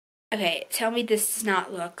Okay, tell me this does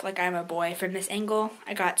not look like I'm a boy from this angle.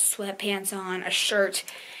 I got sweatpants on, a shirt,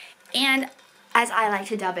 and as I like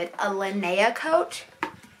to dub it, a Linnea coat.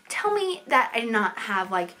 Tell me that I do not have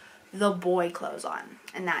like the boy clothes on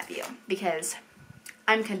in that view, because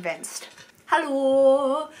I'm convinced.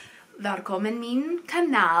 Hello! Välkommen min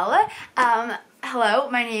kanal. Hello,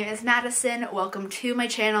 my name is Madison. Welcome to my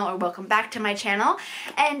channel, or welcome back to my channel.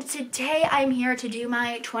 And today I'm here to do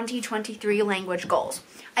my 2023 language goals.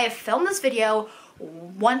 I have filmed this video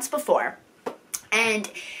once before, and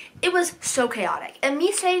it was so chaotic. And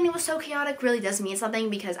me saying it was so chaotic really does mean something,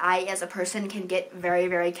 because I, as a person, can get very,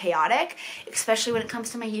 very chaotic, especially when it comes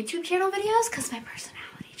to my YouTube channel videos, because my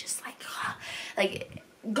personality just like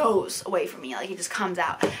goes away from me, like it just comes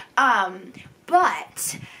out.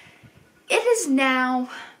 But it is now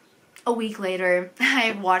a week later.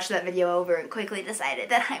 I watched that video over and quickly decided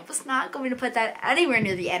that I was not going to put that anywhere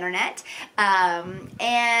near the internet.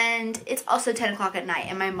 And it's also 10 o'clock at night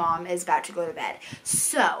and my mom is about to go to bed.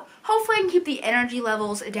 So hopefully I can keep the energy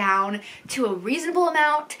levels down to a reasonable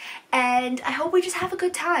amount, and I hope we just have a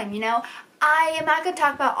good time, you know? I am not going to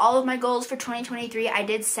talk about all of my goals for 2023. I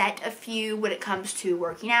did set a few when it comes to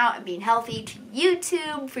working out and being healthy to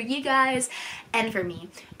YouTube, for you guys, and for me.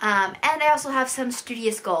 And I also have some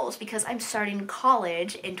studious goals because I'm starting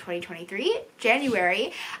college in 2023.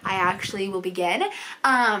 January, I actually will begin.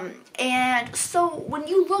 And so when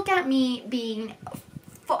you look at me being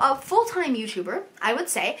a full-time YouTuber, I would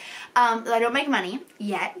say, I don't make money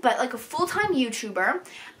yet, but like a full-time YouTuber,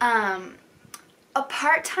 a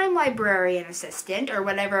part-time librarian assistant, or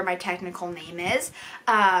whatever my technical name is,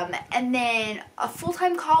 and then a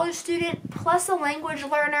full-time college student, plus a language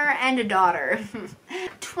learner, and a daughter.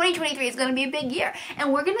 2023 is going to be a big year,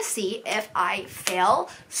 and we're going to see if I fail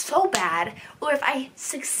so bad, or if I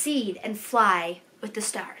succeed and fly with the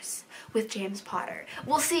stars with James Potter.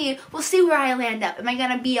 We'll see where I land up. Am I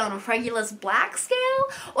gonna be on a Regulus Black scale,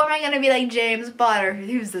 or am I gonna be like James Potter,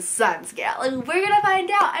 who's the sun scale? Like, we're gonna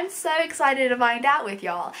find out. I'm so excited to find out with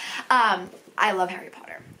y'all. I love Harry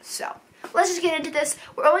Potter. So let's just get into this.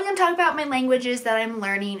 We're only gonna talk about my languages that I'm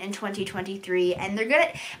learning in 2023, and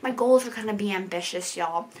my goals are gonna be ambitious,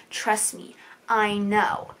 y'all. Trust me. I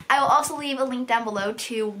know. I will also leave a link down below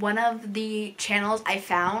to one of the channels I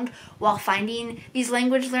found while finding these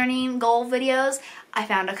language learning goal videos. I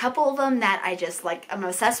found a couple of them that I'm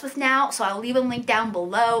obsessed with now, so I'll leave a link down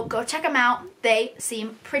below. Go check them out. They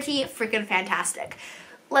seem pretty freaking fantastic.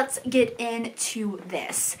 Let's get into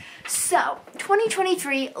this. So,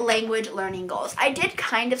 2023 language learning goals. I did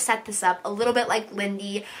kind of set this up a little bit like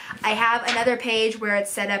Lindie. I have another page where it's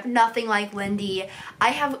set up nothing like Lindie.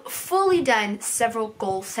 I have fully done several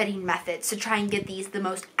goal setting methods to try and get these the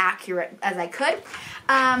most accurate as I could.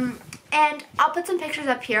 And I'll put some pictures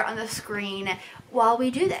up here on the screen while we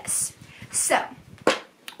do this. So,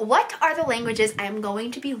 what are the languages I'm going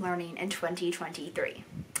to be learning in 2023?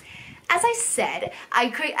 As I said,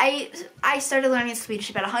 I started learning Swedish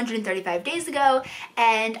about 135 days ago,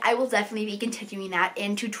 and I will definitely be continuing that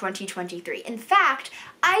into 2023. In fact,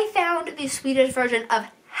 I found the Swedish version of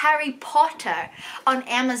Harry Potter on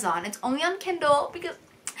Amazon. It's only on Kindle because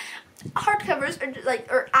hardcovers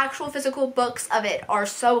or actual physical books of it are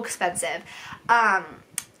so expensive. But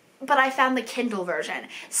I found the Kindle version.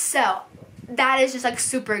 So that is just like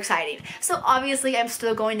super exciting. So obviously I'm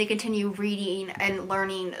still going to continue reading and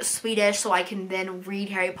learning Swedish so I can then read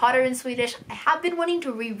Harry Potter in Swedish. I have been wanting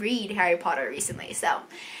to reread Harry Potter recently, so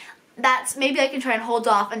maybe I can try and hold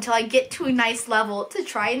off until I get to a nice level to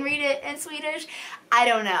try and read it in Swedish. I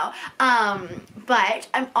don't know. But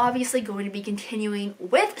I'm obviously going to be continuing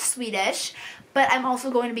with Swedish, but I'm also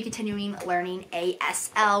going to be continuing learning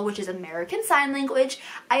ASL, which is American Sign Language.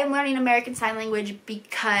 I am learning American Sign Language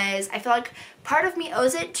because I feel like part of me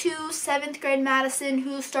owes it to 7th grade Madison,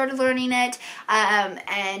 who started learning it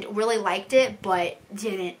and really liked it, but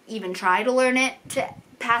didn't even try to learn it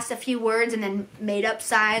past a few words, and then made up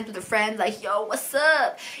signs with her friends like, yo, what's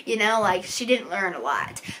up? You know, like, she didn't learn a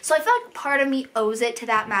lot. So I feel like part of me owes it to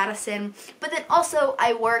that Madison. But then also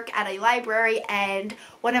I work at a library, and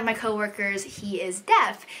one of my coworkers, he is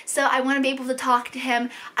deaf. So I want to be able to talk to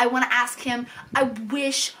him. I want to ask him.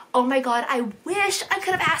 Oh my god, I wish I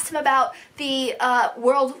could have asked him about the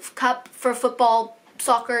World Cup for football,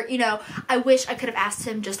 soccer, you know. I wish I could have asked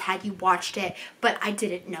him just had you watched it, but I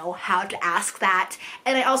didn't know how to ask that.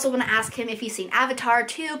 And I also want to ask him if he's seen Avatar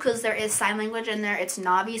too, because there is sign language in there. It's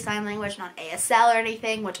Navi sign language, not ASL or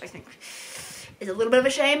anything, which I think It's a little bit of a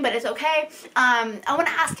shame, but it's okay. I want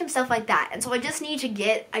to ask him stuff like that. And so I just need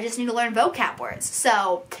to learn vocab words.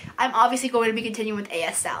 So I'm obviously going to be continuing with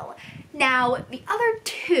ASL. Now, the other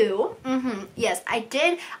two, yes, I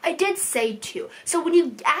did say two. So when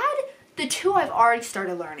you add the two I've already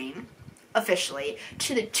started learning officially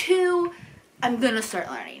to the two I'm going to start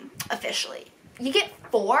learning officially, you get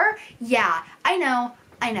 4? Yeah, I know.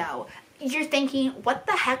 You're thinking, what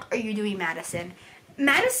the heck are you doing, Madison?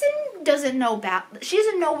 Madison doesn't know she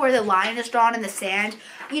doesn't know where the line is drawn in the sand.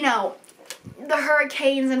 You know, the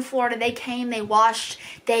hurricanes in Florida, they came, they washed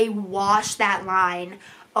that line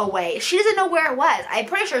away. She doesn't know where it was. I'm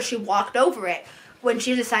pretty sure she walked over it when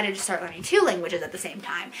she decided to start learning 2 languages at the same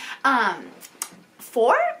time.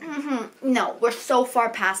 4? No, we're so far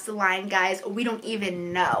past the line, guys. We don't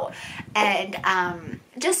even know. And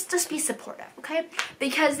just be supportive, okay?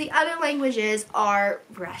 Because the other languages are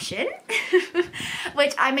Russian,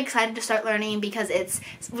 which I'm excited to start learning because it's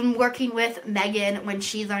when working with Megan when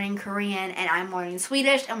she's learning Korean and I'm learning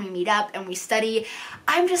Swedish and we meet up and we study.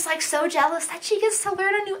 I'm just like so jealous that she gets to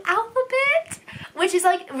learn a new alphabet, which is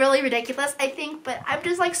like really ridiculous, I think, but I'm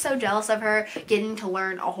just like so jealous of her getting to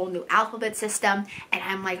learn a whole new alphabet system, and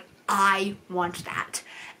I'm like, I want that.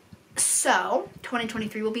 So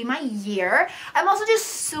 2023 will be my year. I'm also just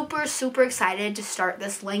super excited to start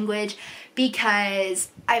this language because,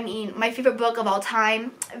 I mean, my favorite book of all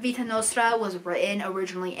time, Vita Nostra, was written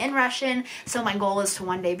originally in Russian, so my goal is to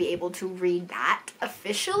one day be able to read that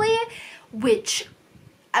officially, which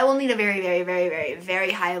I will need a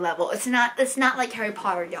very high level. It's not like Harry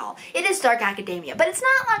Potter, y'all. It is dark academia, but it's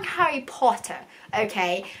not like Harry Potter,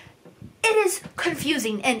 okay? It is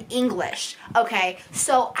confusing in English, okay?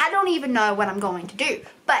 So I don't even know what I'm going to do.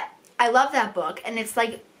 But I love that book, and it's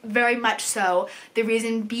like very much so the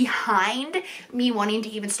reason behind me wanting to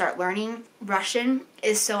even start learning Russian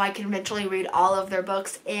is so I can eventually read all of their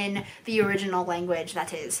books in the original language,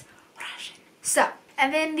 that is Russian. So,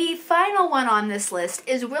 and then the final one on this list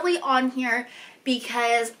is really on here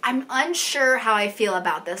because I'm unsure how I feel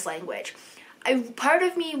about this language. Part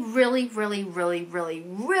of me really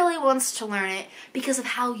wants to learn it because of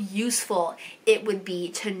how useful it would be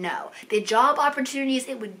to know. The job opportunities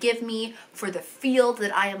it would give me for the field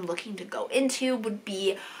that I am looking to go into would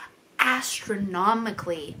be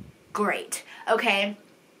astronomically great, okay?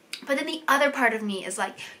 But then the other part of me is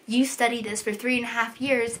like, you studied this for 3.5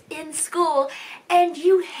 years in school and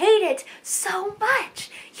you hate it so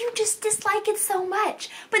much. You just dislike it so much.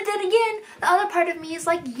 But then again, the other part of me is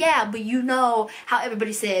like, yeah, but you know how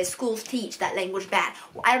everybody says schools teach that language bad.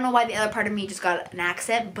 Well, I don't know why the other part of me just got an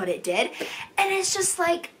accent, but it did. And it's just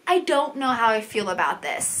like, I don't know how I feel about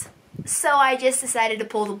this. So I just decided to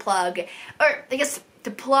pull the plug, or I guess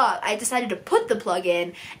I decided to put the plug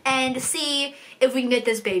in and see if we can get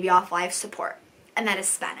this baby off life support, and that is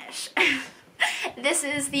Spanish. This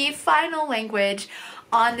is the final language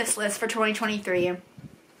on this list for 2023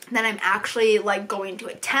 that I'm actually like going to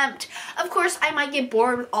attempt. Of course, I might get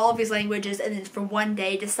bored with all of these languages and then for one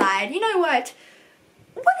day decide, you know what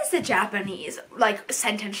is the Japanese like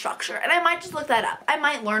sentence structure? And I might just look that up. I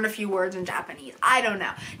might learn a few words in Japanese. I don't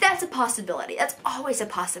know. That's a possibility. That's always a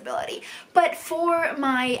possibility. But for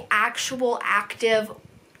my actual active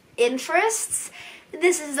interests,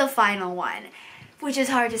 this is the final one, which is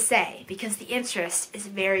hard to say because the interest is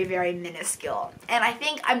very minuscule. And I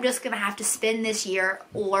think I'm just going to have to spend this year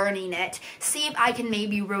learning it, see if I can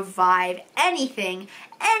maybe revive anything,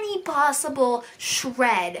 any possible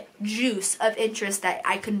shred, juice of interest that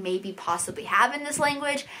I could maybe possibly have in this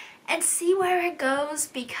language, and see where it goes,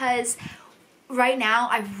 because right now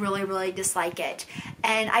I really dislike it.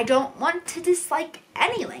 And I don't want to dislike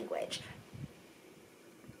any language.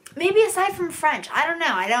 Maybe aside from French. I don't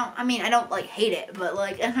know. I don't like hate it, but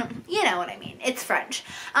like, you know what I mean. It's French.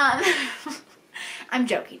 I'm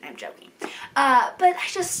joking. But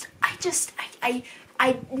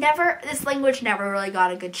this language never really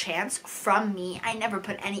got a good chance from me. I never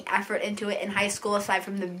put any effort into it in high school aside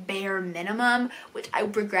from the bare minimum, which I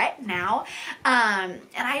regret now. And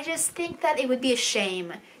I just think that it would be a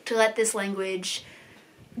shame to let this language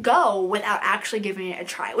go without actually giving it a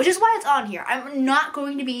try, which is why it's on here. I'm not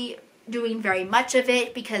going to be doing very much of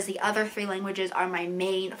it because the other 3 languages are my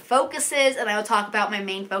main focuses, and I will talk about my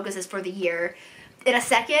main focuses for the year in a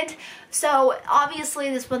second. So obviously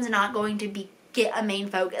this one's not going to get a main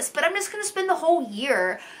focus, but I'm just going to spend the whole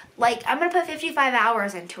year, like I'm going to put 55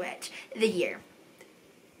 hours into it the year.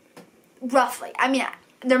 Roughly. I mean,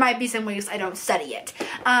 There might be some weeks I don't study it,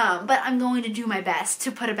 but I'm going to do my best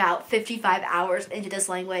to put about 55 hours into this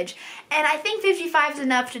language, and I think 55 is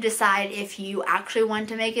enough to decide if you actually want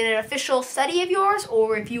to make it an official study of yours,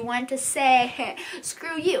 or if you want to say,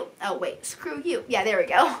 screw you. Oh wait, screw you. Yeah, there we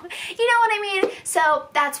go. You know what I mean? So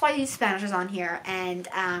that's why these Spanish is on here, and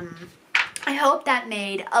I hope that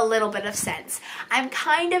made a little bit of sense. I'm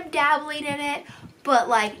kind of dabbling in it, but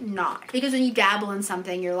like not, because when you dabble in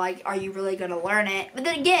something, you're like, are you really going to learn it? But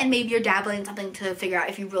then again, maybe you're dabbling in something to figure out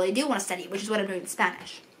if you really do want to study, which is what I'm doing in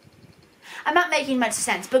Spanish. I'm not making much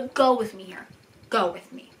sense, but go with me here. Go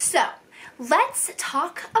with me. So let's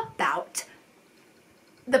talk about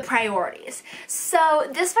the priorities. So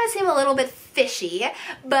this might seem a little bit fishy,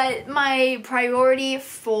 but my priority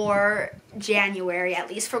for January, at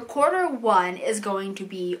least for Q1, is going to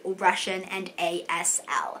be Russian and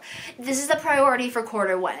ASL. This is the priority for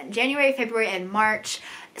Q1. January, February, and March.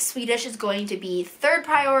 Swedish is going to be third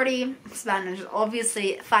priority. Spanish is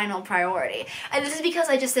obviously final priority. And this is because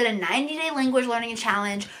I just did a 90-day language learning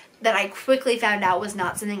challenge that I quickly found out was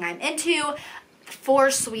not something I'm into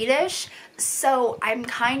for Swedish. So I'm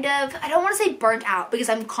kind of, I don't want to say burnt out, because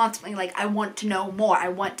I'm constantly like, I want to know more. I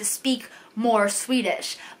want to speak more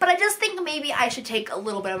Swedish. But I just think maybe I should take a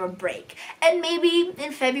little bit of a break. And maybe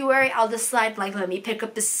in February I'll decide, like, let me pick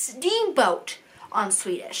up the steamboat on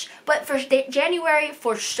Swedish. But for January,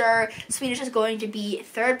 for sure, Swedish is going to be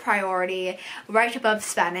third priority, right above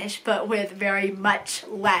Spanish, but with very much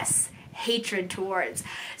less hatred towards.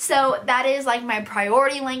 So that is like my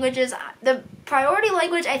priority languages. The priority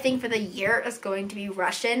language I think for the year is going to be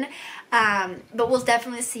Russian, but we'll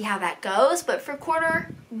definitely see how that goes. But for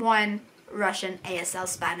Q1, Russian, ASL,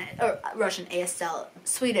 Spanish, or Russian, ASL,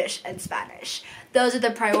 Swedish, and Spanish. Those are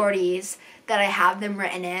the priorities that I have them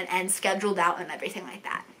written in and scheduled out and everything like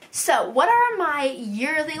that. So what are my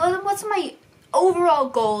yearly, what's my overall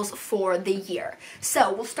goals for the year?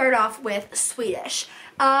 So we'll start off with Swedish.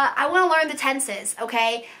 I want to learn the tenses,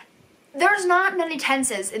 okay? There's not many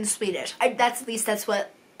tenses in Swedish. At least that's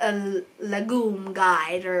what a Lagum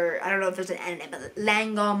guide, or I don't know if there's an N in it, but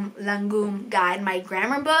Langum guide, my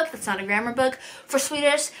grammar book, that's not a grammar book, for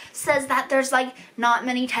Swedish, says that there's like not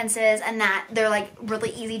many tenses and that they're like really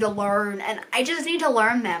easy to learn, and I just need to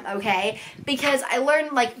learn them, okay? Because I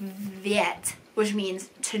learned like vet, which means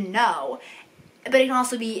to know, but it can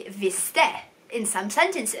also be visste in some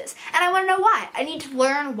sentences. And I want to know why. I need to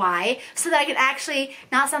learn why so that I can actually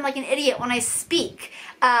not sound like an idiot when I speak.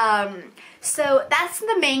 So that's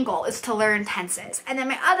the main goal, is to learn tenses. And then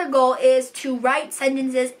my other goal is to write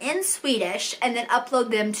sentences in Swedish and then upload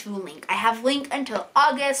them to Link. I have Link until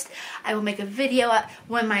August. I will make a video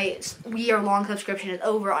when my year-long subscription is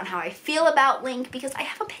over on how I feel about Link, because I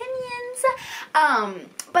have opinions.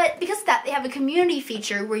 But because of that, they have a community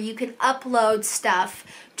feature where you can upload stuff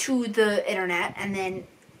to the internet, and then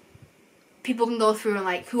people can go through and,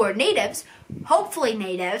 like, who are natives, hopefully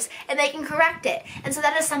natives, and they can correct it. And so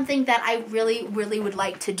that is something that I really, really would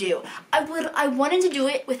like to do. I wanted to do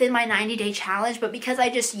it within my 90-day challenge, but because I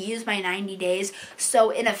just used my 90 days so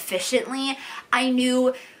inefficiently, I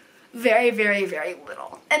knew very, very, very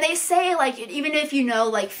little. And they say, like, even if you know,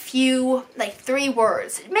 like, 3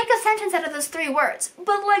 words, make a sentence out of those 3 words.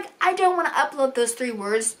 But, like, I don't want to upload those 3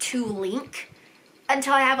 words to Link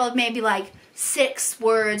until I have, maybe, like, 6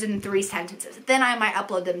 words and 3 sentences. Then I might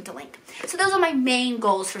upload them to Link. So those are my main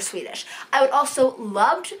goals for Swedish. I would also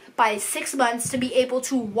love, by 6 months, to be able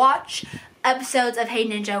to watch episodes of Hey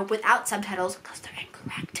Ninja without subtitles, because they're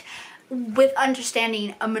incorrect, with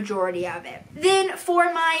understanding a majority of it. Then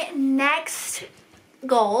for my next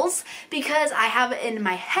goals, because I have it in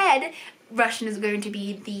my head, Russian is going to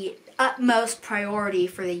be the utmost priority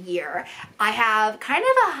for the year. I have kind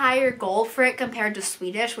of a higher goal for it compared to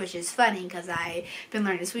Swedish, which is funny because I've been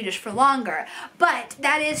learning Swedish for longer. But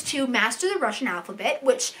that is to master the Russian alphabet,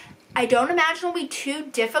 which I don't imagine will be too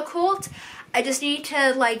difficult. I just need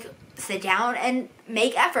to, like, sit down and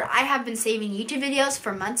make effort. I have been saving YouTube videos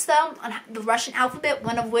for months, though, on the Russian alphabet,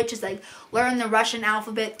 one of which is, like, learn the Russian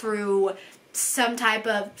alphabet through some type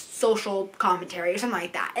of social commentary or something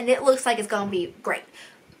like that. And it looks like it's going to be great.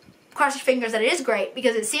 Cross your fingers that it is great,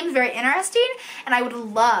 because it seems very interesting, and I would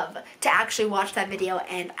love to actually watch that video,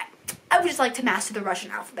 and I would just like to master the Russian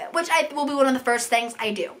alphabet, which will be one of the first things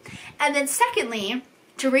I do. And then secondly,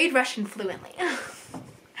 to read Russian fluently.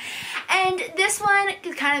 And this one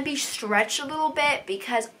can kind of be stretched a little bit,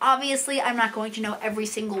 because obviously I'm not going to know every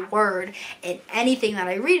single word in anything that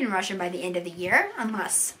I read in Russian by the end of the year,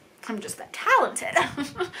 unless I'm just that talented.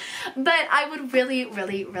 But I would really,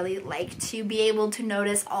 really, really like to be able to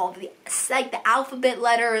notice all of the, like, the alphabet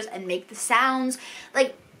letters and make the sounds,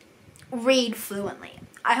 like, read fluently.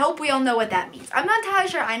 I hope we all know what that means. I'm not entirely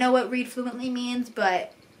sure I know what read fluently means,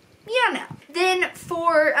 but you don't know. Then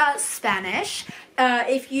for Spanish,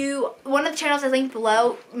 one of the channels I linked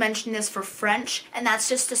below mentioned this for French, and that's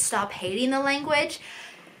just to stop hating the language.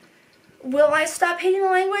 Will I stop hating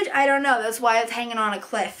the language? I don't know. That's why it's hanging on a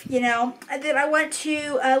cliff, you know? And then I want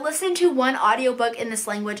to listen to one audiobook in this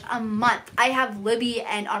language a month. I have Libby,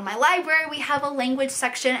 and on my library we have a language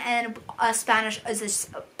section, and Spanish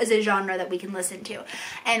is a genre that we can listen to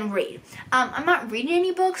and read. I'm not reading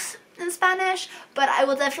any books in Spanish, but I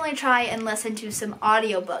will definitely try and listen to some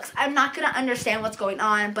audiobooks. I'm not going to understand what's going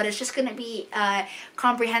on, but it's just going to be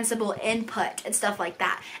comprehensible input and stuff like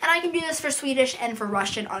that. And I can do this for Swedish and for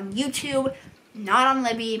Russian on YouTube, not on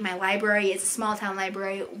Libby. My library is a small town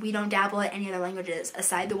library. We don't dabble in any other languages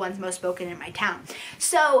aside the ones most spoken in my town.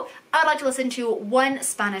 So I'd like to listen to one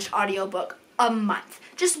Spanish audiobook a month.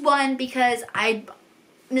 Just one, because I'm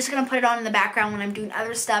just going to put it on in the background when I'm doing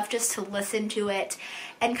other stuff just to listen to it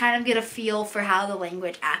and kind of get a feel for how the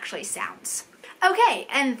language actually sounds. Okay,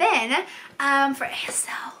 and then for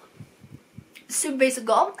ASL, super basic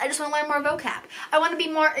goal, I just want to learn more vocab. I want to be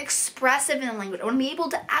more expressive in the language. I want to be able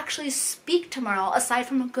to actually speak tomorrow aside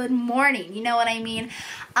from a good morning. You know what I mean?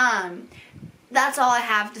 That's all I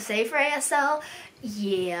have to say for ASL.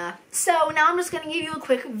 Yeah. So now I'm just going to give you a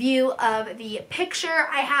quick view of the picture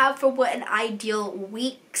I have for what an ideal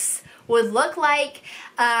week's would look like.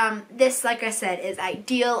 This, like I said, is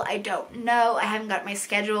ideal. I don't know. I haven't got my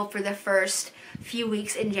schedule for the first few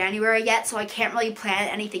weeks in January yet, so I can't really plan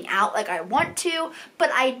anything out like I want to,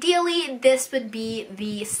 but ideally this would be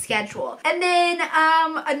the schedule. And then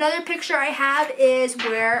another picture I have is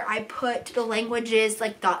where I put the languages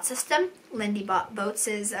like dot system, Lindie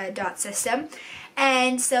Boats' dot system.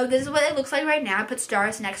 And so this is what it looks like right now. I put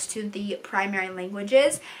stars next to the primary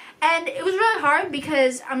languages, and it was really hard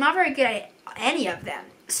because I'm not very good at any of them.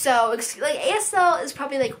 So like ASL is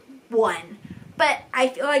probably like 1. But I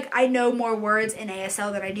feel like I know more words in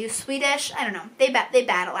ASL than I do Swedish. I don't know. They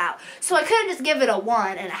battle out. So I couldn't just give it a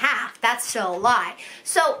 1.5. That's still a lie.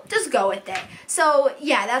 So just go with it. So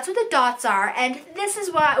yeah, that's what the dots are. And this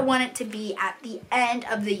is what I want it to be at the end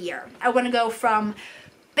of the year. I want to go from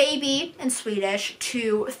baby in Swedish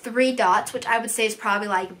to 3 dots, which I would say is probably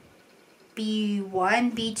like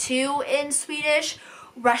B1, B2 in Swedish.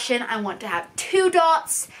 Russian, I want to have 2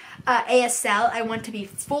 dots. ASL, I want to be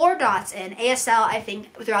 4 dots in. ASL, I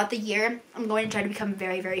think throughout the year, I'm going to try to become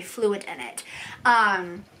very, very fluent in it.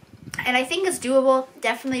 And I think it's doable,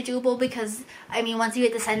 definitely doable, because, I mean, once you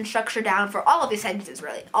get the sentence structure down for all of these sentences,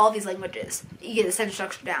 really, all of these languages, you get the sentence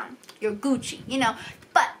structure down, you're Gucci, you know.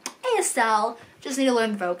 But ASL, just need to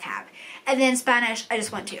learn the vocab. And then Spanish, I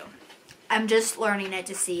just want to. I'm just learning it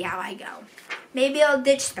to see how I go. Maybe I'll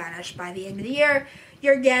ditch Spanish by the end of the year.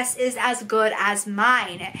 Your guess is as good as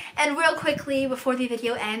mine. And real quickly before the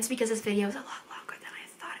video ends, because this video is a lot longer than I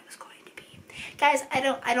thought it was going to be. Guys,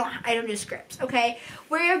 I don't do scripts, okay?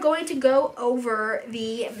 We're going to go over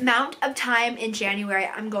the amount of time in January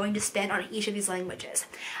I'm going to spend on each of these languages.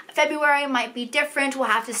 February might be different. We'll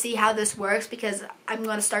have to see how this works because I'm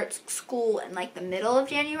going to start school in like the middle of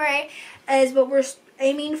January is what we're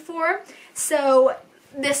aiming for. So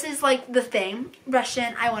this is like the thing.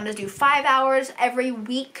 Russian, I want to do 5 hours every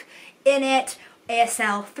week in it.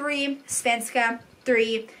 ASL 3, Svenska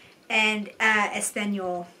 3, and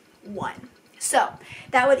Espanol 1. So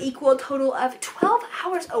that would equal a total of 12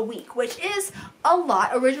 hours a week, which is a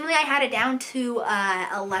lot. Originally I had it down to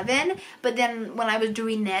 11, but then when I was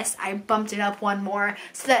doing this, I bumped it up 1 more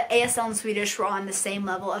so that ASL and Swedish were on the same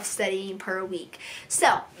level of studying per week.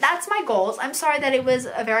 So that's my goals. I'm sorry that it was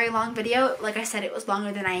a very long video. Like I said, it was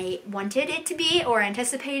longer than I wanted it to be or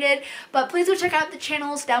anticipated, but please go check out the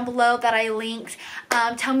channels down below that I linked.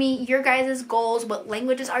 Tell me your guys' goals. What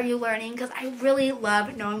languages are you learning? Because I really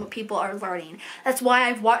love knowing what people are learning. That's why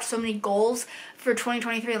I've watched so many goals for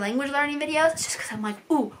 2023 language learning videos. It's just because I'm like,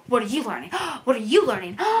 ooh, what are you learning? What are you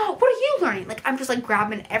learning? What are you learning? Like, I'm just like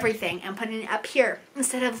grabbing everything and putting it up here.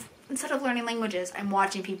 Instead of learning languages, I'm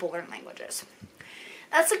watching people learn languages.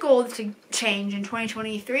 That's a goal to change in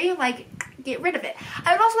 2023, like, get rid of it.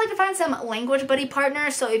 I would also like to find some language buddy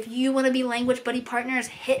partners, so if you want to be language buddy partners,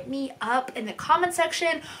 hit me up in the comment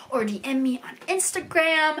section or DM me on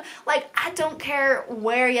Instagram. Like, I don't care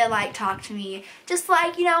where you, like, talk to me. Just,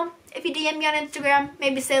 like, you know, if you DM me on Instagram,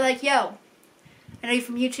 maybe say, like, yo, I know you're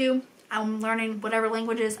from YouTube. I'm learning whatever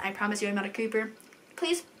languages. I promise you I'm not a creeper.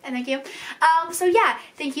 Please and thank you. So yeah,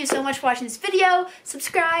 thank you so much for watching this video.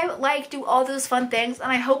 Subscribe, like, do all those fun things,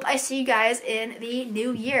 and I hope I see you guys in the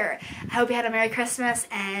new year. I hope you had a Merry Christmas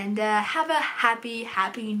and have a happy,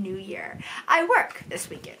 happy New Year. I work this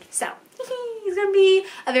weekend, so It's gonna be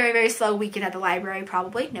a very, very slow weekend at the library,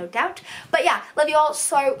 probably, no doubt. But yeah, love you all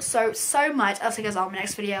so, so, so much. I'll see you guys all in my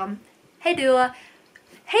next video. Hey Dua.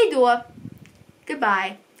 Hey Dua.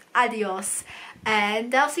 Goodbye. Adios.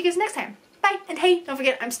 And I'll see you guys next time. Bye. And hey, don't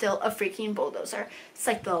forget, I'm still a freaking bulldozer. It's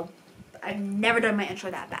like I've never done my intro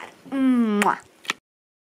that bad. Mwah.